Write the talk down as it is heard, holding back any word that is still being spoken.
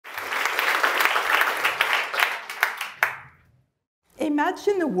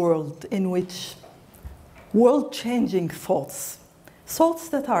imagine a world in which world-changing thoughts, thoughts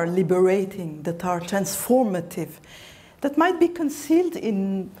that are liberating, that are transformative, that might be concealed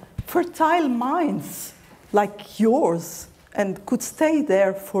in fertile minds like yours and could stay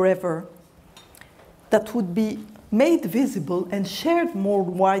there forever, that would be made visible and shared more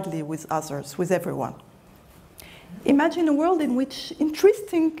widely with others, with everyone. Imagine a world in which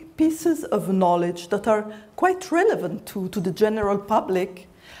interesting pieces of knowledge that are quite relevant to the general public,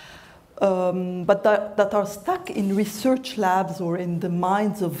 but that are stuck in research labs or in the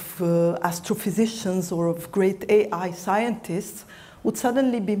minds of astrophysicians or of great AI scientists, would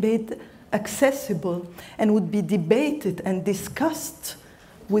suddenly be made accessible and would be debated and discussed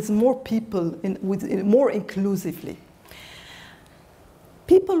with more people, more inclusively.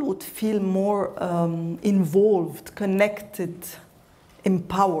 People would feel more involved, connected,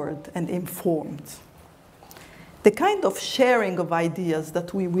 empowered, and informed. The kind of sharing of ideas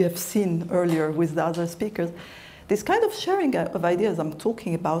that we have seen earlier with the other speakers, this kind of sharing of ideas I'm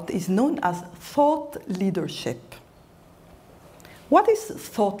talking about is known as thought leadership. What is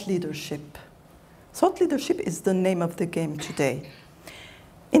thought leadership? Thought leadership is the name of the game today.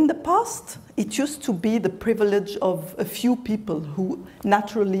 In the past, it used to be the privilege of a few people who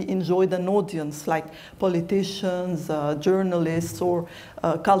naturally enjoyed an audience, like politicians, journalists, or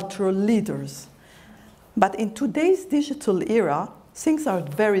cultural leaders. But in today's digital era, things are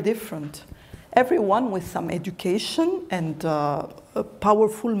very different. Everyone with some education and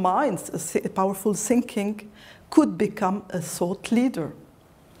powerful minds, powerful thinking, could become a thought leader.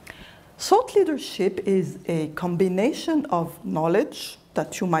 Thought leadership is a combination of knowledge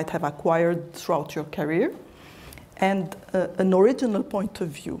that you might have acquired throughout your career, and an original point of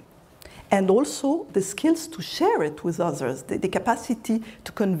view. And also the skills to share it with others, the capacity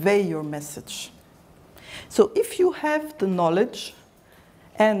to convey your message. So if you have the knowledge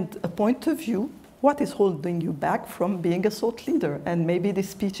and a point of view, what is holding you back from being a thought leader? And maybe this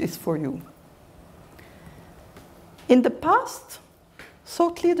speech is for you. In the past,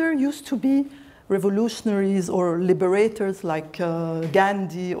 thought leader used to be revolutionaries or liberators like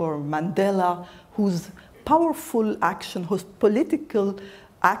Gandhi or Mandela, whose powerful action, whose political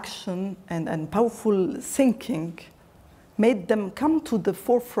action and powerful thinking made them come to the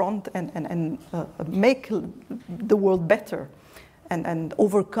forefront and make the world better and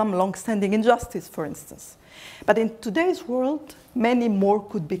overcome long-standing injustice, for instance. But in today's world, many more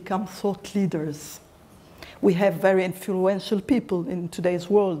could become thought leaders. We have very influential people in today's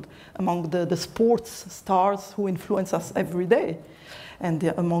world, among the sports stars who influence us every day, and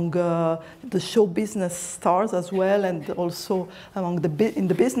among the show business stars as well, and also among in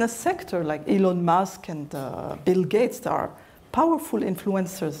the business sector, like Elon Musk and Bill Gates. They are powerful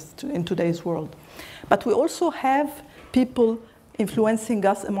influencers in today's world. But we also have people influencing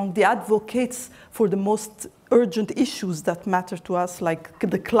us among the advocates for the most urgent issues that matter to us, like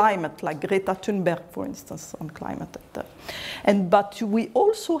the climate, like Greta Thunberg, for instance, on climate. But we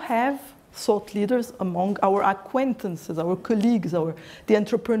also have thought leaders among our acquaintances, our colleagues, the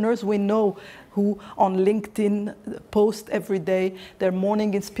entrepreneurs we know who on LinkedIn post every day their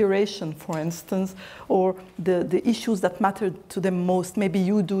morning inspiration, for instance, or the issues that matter to them most. Maybe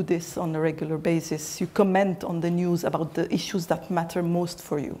you do this on a regular basis. You comment on the news about the issues that matter most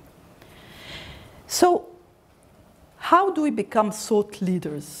for you. So, how do we become thought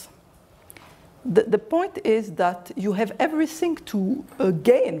leaders? The point is that you have everything to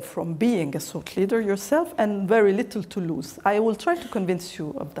gain from being a thought leader yourself and very little to lose. I will try to convince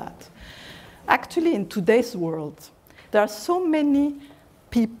you of that. Actually, in today's world, there are so many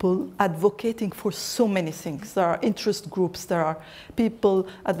people advocating for so many things. There are interest groups, there are people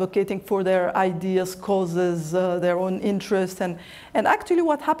advocating for their ideas, causes, their own interests. And actually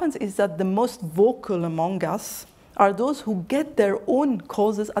what happens is that the most vocal among us are those who get their own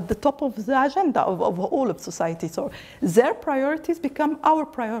causes at the top of the agenda of all of society. So their priorities become our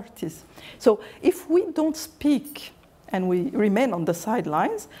priorities. So if we don't speak and we remain on the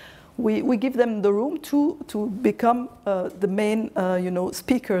sidelines, we give them the room to become the main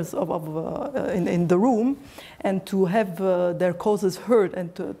speakers in the room, and to have their causes heard,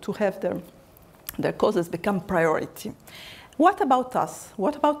 and to have their causes become priority. What about us?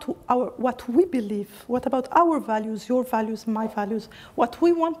 What about what we believe? What about our values, your values, my values? What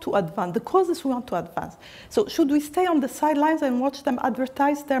we want to advance, the causes we want to advance. So should we stay on the sidelines and watch them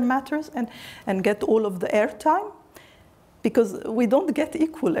advertise their matters and get all of the airtime? Because we don't get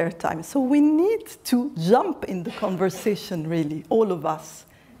equal airtime. So we need to jump in the conversation, really, all of us,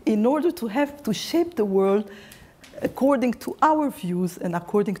 in order to shape the world according to our views and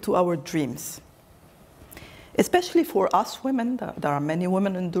according to our dreams. Especially for us women, there are many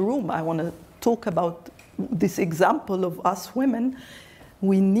women in the room. I want to talk about this example of us women.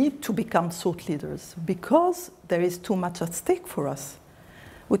 We need to become thought leaders because there is too much at stake for us.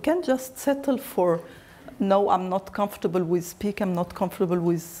 We can't just settle for, no, I'm not comfortable with speaking, I'm not comfortable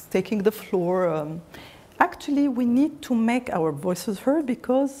with taking the floor. Actually, we need to make our voices heard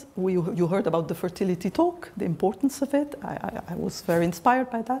because you heard about the fertility talk, the importance of it. I was very inspired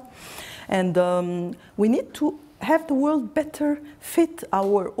by that. And we need to have the world better fit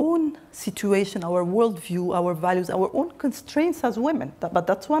our own situation, our worldview, our values, our own constraints as women. But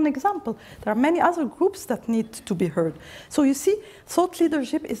that's one example. There are many other groups that need to be heard. So you see, thought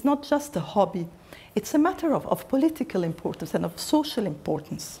leadership is not just a hobby. It's a matter of political importance and of social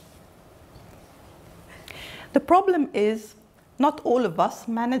importance. The problem is not all of us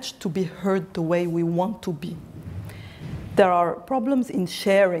manage to be heard the way we want to be. There are problems in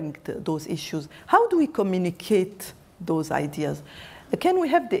sharing those issues. How do we communicate those ideas? Can we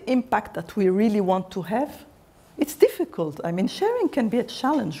have the impact that we really want to have? It's difficult. I mean, sharing can be a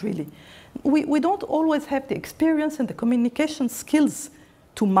challenge, really. We don't always have the experience and the communication skills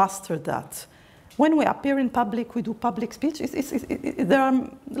to master that. When we appear in public, we do public speech, there are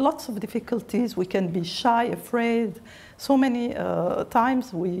lots of difficulties. We can be shy, afraid. So many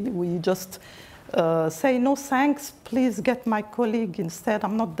times we just say, no thanks, please get my colleague instead.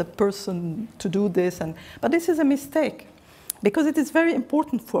 I'm not the person to do this. But this is a mistake because it is very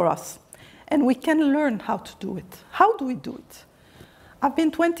important for us. And we can learn how to do it. How do we do it? I've been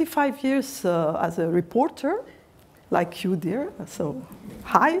 25 years as a reporter, like you, dear, so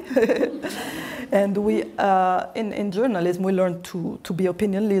hi. And we, in journalism, we learn to be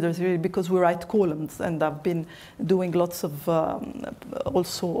opinion leaders, really, because we write columns. And I've been doing lots of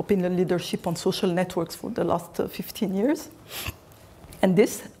also opinion leadership on social networks for the last 15 years. And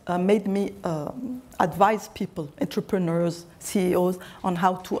this made me advise people, entrepreneurs, CEOs, on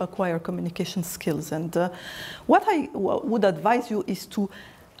how to acquire communication skills. And what I would advise you is to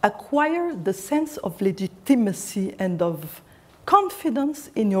acquire the sense of legitimacy and of confidence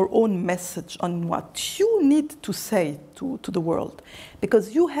in your own message on what you need to say to the world.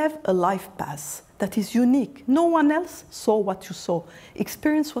 Because you have a life path that is unique. No one else saw what you saw,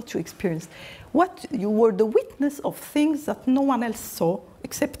 experienced what you experienced. You were the witness of things that no one else saw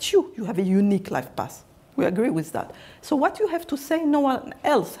except you. You have a unique life path. We agree with that. So what you have to say, no one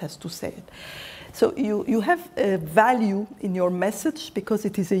else has to say it. So you have a value in your message because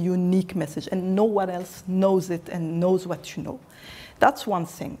it is a unique message and no one else knows it and knows what you know. That's one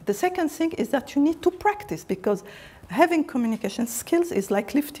thing. The second thing is that you need to practice because having communication skills is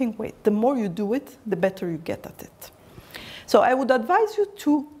like lifting weight. The more you do it, the better you get at it. So I would advise you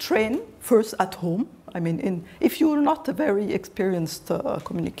to train first at home. I mean, if you're not a very experienced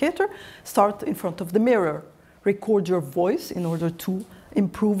communicator, start in front of the mirror. Record your voice in order to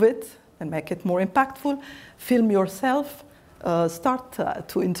improve it and make it more impactful. Film yourself. Start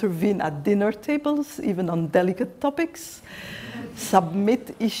to intervene at dinner tables, even on delicate topics.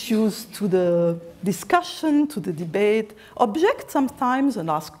 Submit issues to the discussion, to the debate. Object sometimes and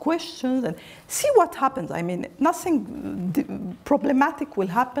ask questions and see what happens. I mean, nothing problematic will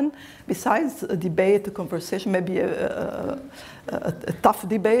happen besides a debate, a conversation, maybe a tough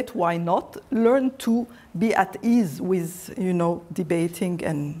debate. Why not? Learn to be at ease with, debating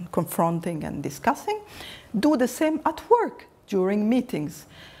and confronting and discussing. Do the same at work during meetings.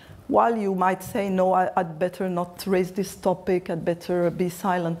 While you might say, no, I'd better not raise this topic, I'd better be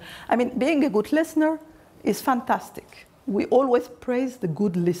silent. I mean, being a good listener is fantastic. We always praise the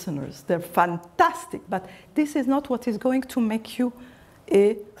good listeners. They're fantastic, but this is not what is going to make you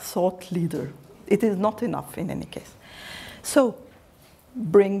a thought leader. It is not enough in any case. So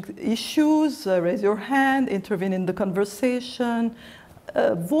bring issues, raise your hand, intervene in the conversation,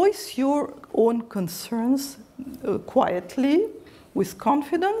 voice your own concerns quietly, with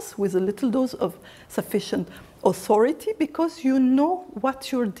confidence, with a little dose of sufficient authority, because you know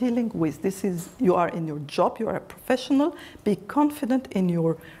what you're dealing with. You are in your job, you are a professional. Be confident in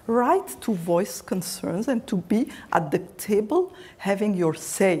your right to voice concerns and to be at the table having your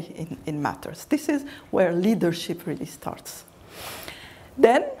say in matters. This is where leadership really starts.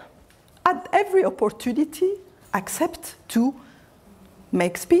 Then, at every opportunity, accept to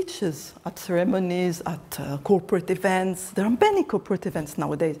make speeches at ceremonies, at corporate events. There are many corporate events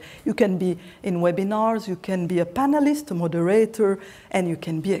nowadays. You can be in webinars, you can be a panelist, a moderator, and you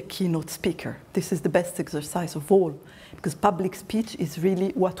can be a keynote speaker. This is the best exercise of all, because public speech is really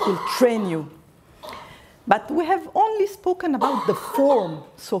what will train you. But we have only spoken about the form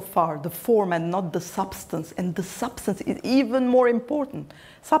so far, the form and not the substance. And the substance is even more important.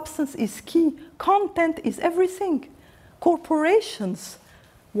 Substance is key. Content is everything. Corporations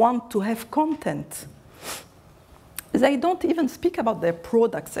want to have content. They don't even speak about their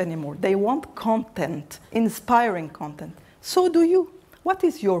products anymore. They want content, inspiring content. So do you. What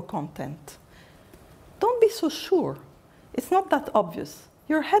is your content? Don't be so sure. It's not that obvious.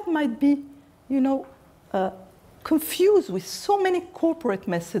 Your head might be, confused with so many corporate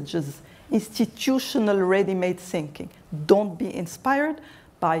messages, institutional ready-made thinking. Don't be inspired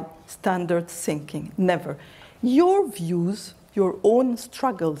by standard thinking, never. Your views, your own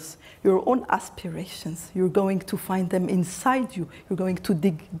struggles, your own aspirations, you're going to find them inside you. You're going to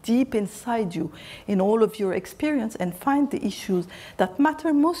dig deep inside you in all of your experience and find the issues that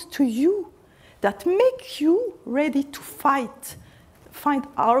matter most to you, that make you ready to fight, find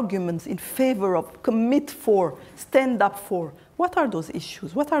arguments in favor of, commit for, stand up for. What are those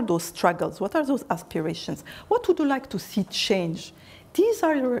issues? What are those struggles? What are those aspirations? What would you like to see change? These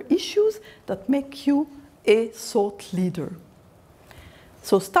are your issues that make you a thought leader.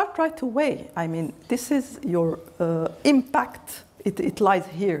 So start right away. I mean, this is your impact. It lies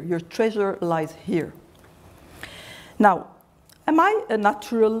here. Your treasure lies here. Now, am I a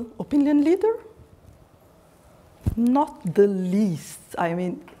natural opinion leader? Not the least. I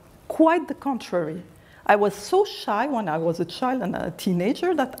mean, quite the contrary. I was so shy when I was a child and a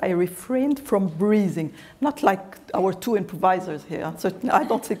teenager that I refrained from breathing. Not like our two improvisers here. Certainly, I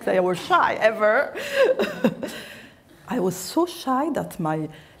don't think they were shy ever. I was so shy that my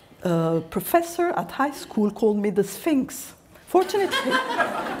professor at high school called me the Sphinx. Fortunately,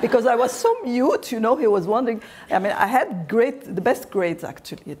 because I was so mute, he was wondering. I mean, I had the best grades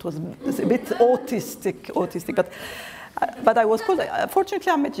actually. It was a bit autistic, but I was called.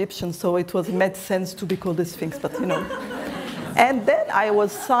 Fortunately, I'm Egyptian, so it made sense to be called the Sphinx. But and then I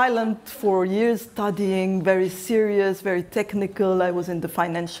was silent for years, studying, very serious, very technical. I was in the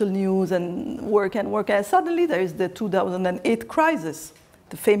financial news and work. And suddenly there is the 2008 crisis,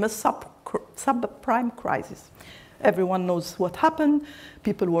 the famous subprime crisis. Everyone knows what happened.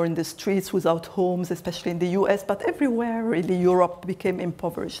 People were in the streets without homes, especially in the US, but everywhere, really, Europe became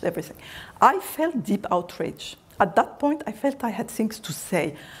impoverished, everything. I felt deep outrage. At that point, I felt I had things to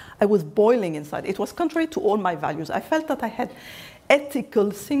say. I was boiling inside. It was contrary to all my values. I felt that I had ethical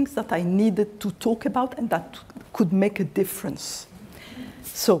things that I needed to talk about and that could make a difference.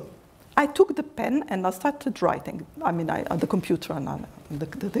 So I took the pen and I started writing. I mean, on the computer and on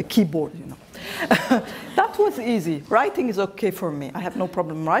the keyboard, That was easy. Writing is okay for me. I have no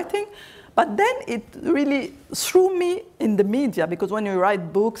problem writing. But then it really threw me in the media, because when you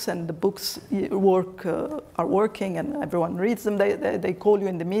write books and the books are working and everyone reads them, they call you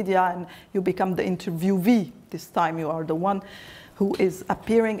in the media and you become the interviewee. This time you are the one who is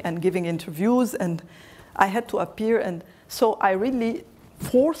appearing and giving interviews, and I had to appear, and so I really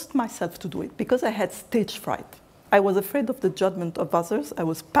forced myself to do it because I had stage fright. I was afraid of the judgment of others. I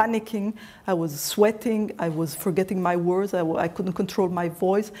was panicking. I was sweating. I was forgetting my words. I couldn't control my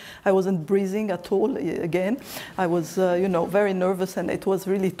voice. I wasn't breathing at all again. I was, very nervous, and it was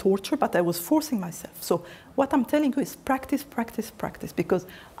really torture, but I was forcing myself. So what I'm telling you is practice, practice, practice, because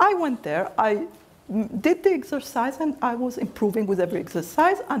I went there, I did the exercise, and I was improving with every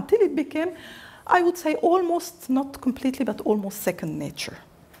exercise until it became, I would say, almost, not completely, but almost second nature.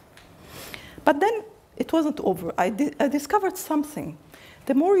 But then it wasn't over. I discovered something.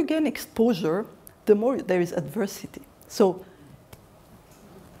 The more you gain exposure, the more there is adversity. So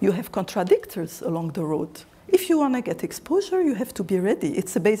you have contradictors along the road. If you want to get exposure, you have to be ready.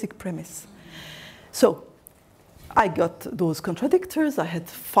 It's a basic premise. So I got those contradictors. I had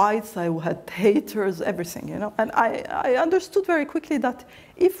fights. I had haters, everything, And I understood very quickly that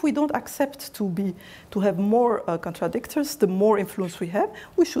if we don't accept to have more contradictors, the more influence we have,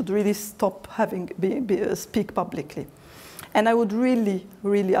 we should really stop speak publicly. And I would really,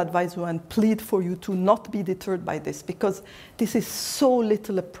 really advise you and plead for you to not be deterred by this, because this is so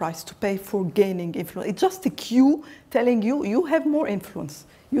little a price to pay for gaining influence. It's just a cue telling you you have more influence.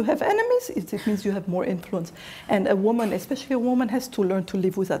 You have enemies, it means you have more influence. And a woman, especially a woman, has to learn to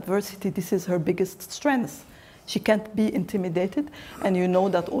live with adversity. This is her biggest strength. She can't be intimidated. And you know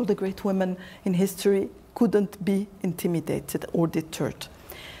that all the great women in history couldn't be intimidated or deterred.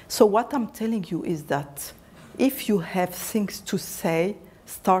 So what I'm telling you is that if you have things to say,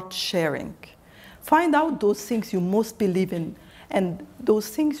 start sharing. Find out those things you most believe in and those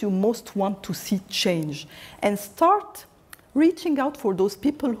things you most want to see change. And start reaching out for those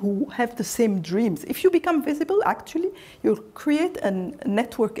people who have the same dreams. If you become visible, actually, you'll create a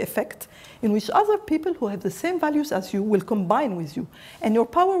network effect in which other people who have the same values as you will combine with you. And your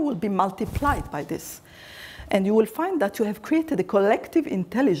power will be multiplied by this. And you will find that you have created a collective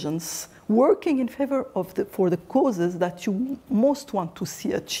intelligence working in favor of for the causes that you most want to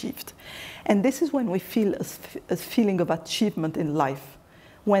see achieved. And this is when we feel a feeling of achievement in life.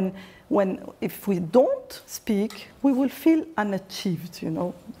 If we don't speak, we will feel unachieved,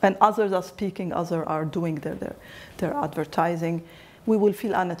 and others are speaking, others are doing their advertising, we will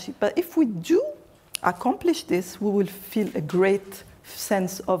feel unachieved. But if we do accomplish this, we will feel a great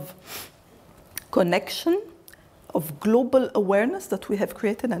sense of connection, of global awareness that we have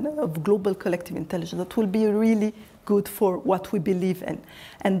created, and of global collective intelligence that will be really good for what we believe in.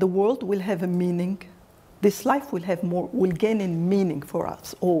 And the world will have a meaning. This life will gain in meaning for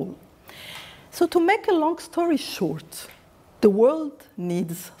us all. So to make a long story short, the world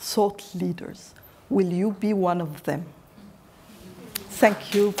needs thought leaders. Will you be one of them?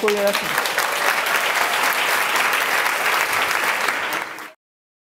 Thank you for your attention.